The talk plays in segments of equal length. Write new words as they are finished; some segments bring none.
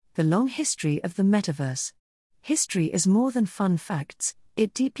The long history of the metaverse. History is more than fun facts,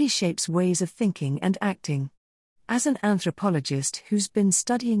 it deeply shapes ways of thinking and acting. As an anthropologist who's been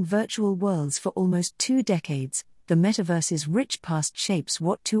studying virtual worlds for almost 2 decades, the metaverse's rich past shapes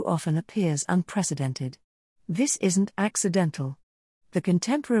what too often appears unprecedented. This isn't accidental. The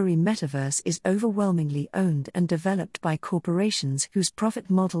contemporary metaverse is overwhelmingly owned and developed by corporations whose profit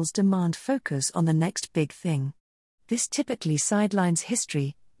models demand focus on the next big thing. This typically sidelines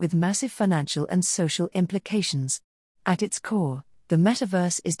history, with massive financial and social implications. At its core, the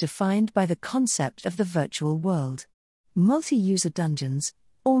metaverse is defined by the concept of the virtual world. Multi-user dungeons,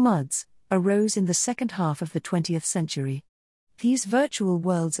 or MUDs, arose in the second half of the 20th century. These virtual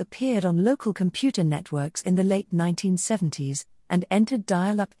worlds appeared on local computer networks in the late 1970s, and entered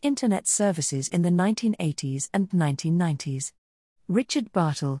dial-up internet services in the 1980s and 1990s. Richard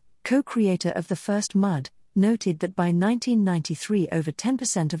Bartle, co-creator of the first MUD, noted that by 1993 over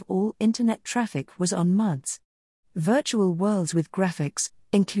 10% of all internet traffic was on MUDs. Virtual worlds with graphics,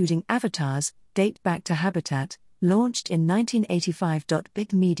 including avatars, date back to Habitat, launched in 1985.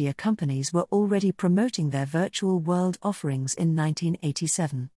 Big media companies were already promoting their virtual world offerings in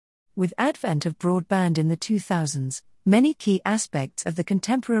 1987. With advent of broadband in the 2000s, many key aspects of the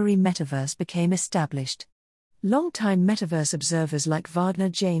contemporary metaverse became established. Long-time metaverse observers like Wagner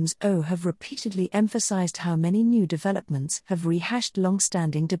James O. have repeatedly emphasized how many new developments have rehashed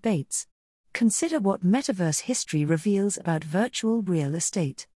long-standing debates. Consider what metaverse history reveals about virtual real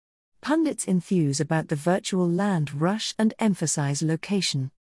estate. Pundits enthuse about the virtual land rush and emphasize location.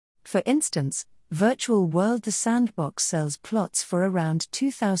 For instance, Virtual World The Sandbox sells plots for around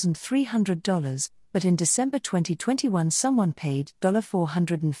 $2,300, but in December 2021 someone paid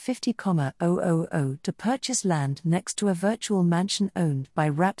 $450,000 to purchase land next to a virtual mansion owned by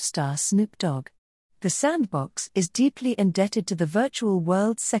rap star Snoop Dogg. The Sandbox is deeply indebted to the virtual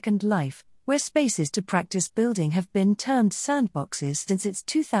world's Second Life, where spaces to practice building have been termed sandboxes since its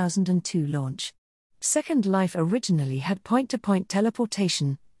 2002 launch. Second Life originally had point-to-point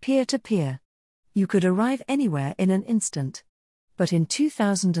teleportation, peer-to-peer. You could arrive anywhere in an instant. But in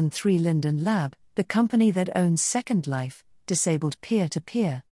 2003 Linden Lab, the company that owns Second Life, disabled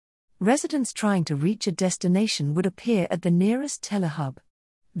peer-to-peer. Residents trying to reach a destination would appear at the nearest telehub.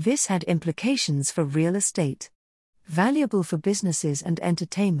 This had implications for real estate. Valuable for businesses and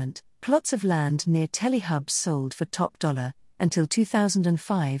entertainment, plots of land near telehubs sold for top dollar, until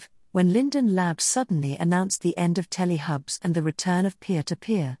 2005, when Linden Labs suddenly announced the end of telehubs and the return of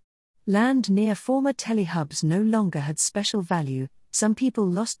peer-to-peer. Land near former telehubs no longer had special value, some people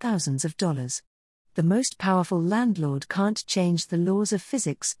lost thousands of dollars. The most powerful landlord can't change the laws of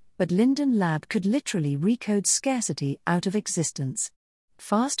physics, but Linden Lab could literally recode scarcity out of existence.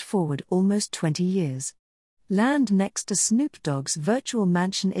 Fast forward almost 20 years. Land next to Snoop Dogg's virtual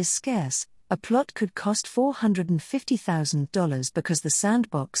mansion is scarce. A plot could cost $450,000 because the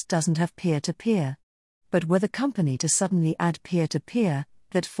Sandbox doesn't have peer-to-peer. But were the company to suddenly add peer-to-peer,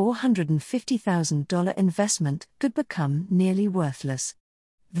 that $450,000 investment could become nearly worthless.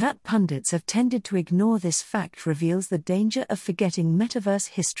 That pundits have tended to ignore this fact reveals the danger of forgetting metaverse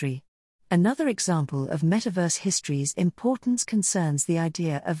history. Another example of metaverse history's importance concerns the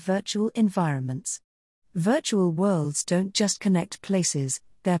idea of virtual environments. Virtual worlds don't just connect places,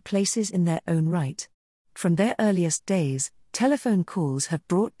 they're places in their own right. From their earliest days, telephone calls have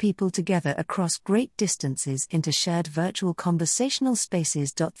brought people together across great distances into shared virtual conversational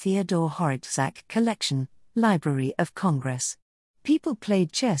spaces. Theodore Horitzak Collection, Library of Congress. People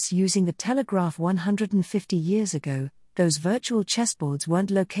played chess using the telegraph 150 years ago, those virtual chessboards weren't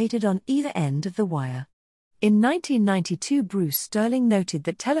located on either end of the wire. In 1992 Bruce Sterling noted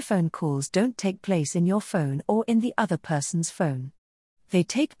that telephone calls don't take place in your phone or in the other person's phone. They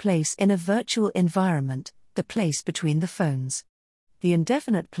take place in a virtual environment, the place between the phones. The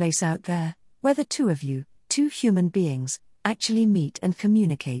indefinite place out there, where the two of you, two human beings, actually meet and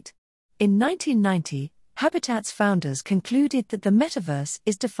communicate. In 1990, Habitat's founders concluded that the metaverse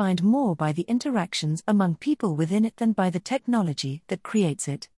is defined more by the interactions among people within it than by the technology that creates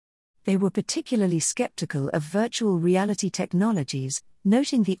it. They were particularly skeptical of virtual reality technologies,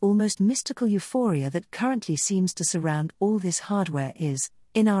 noting the almost mystical euphoria that currently seems to surround all this hardware is,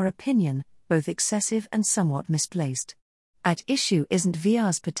 in our opinion, both excessive and somewhat misplaced. At issue isn't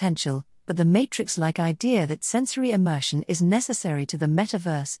VR's potential, but the Matrix-like idea that sensory immersion is necessary to the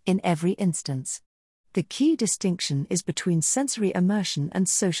metaverse in every instance. The key distinction is between sensory immersion and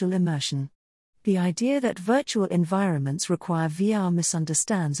social immersion. The idea that virtual environments require VR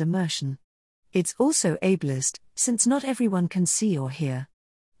misunderstands immersion. It's also ableist, since not everyone can see or hear.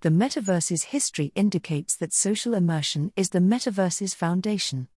 The metaverse's history indicates that social immersion is the metaverse's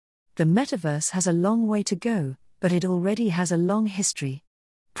foundation. The metaverse has a long way to go, but it already has a long history.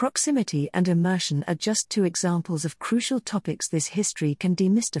 Proximity and immersion are just two examples of crucial topics this history can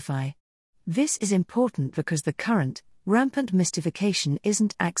demystify. This is important because the current, rampant mystification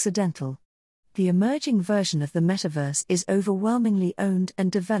isn't accidental. The emerging version of the metaverse is overwhelmingly owned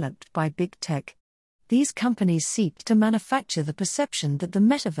and developed by big tech. These companies seek to manufacture the perception that the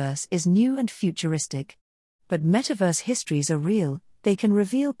metaverse is new and futuristic. But metaverse histories are real, they can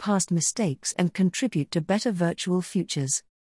reveal past mistakes and contribute to better virtual futures.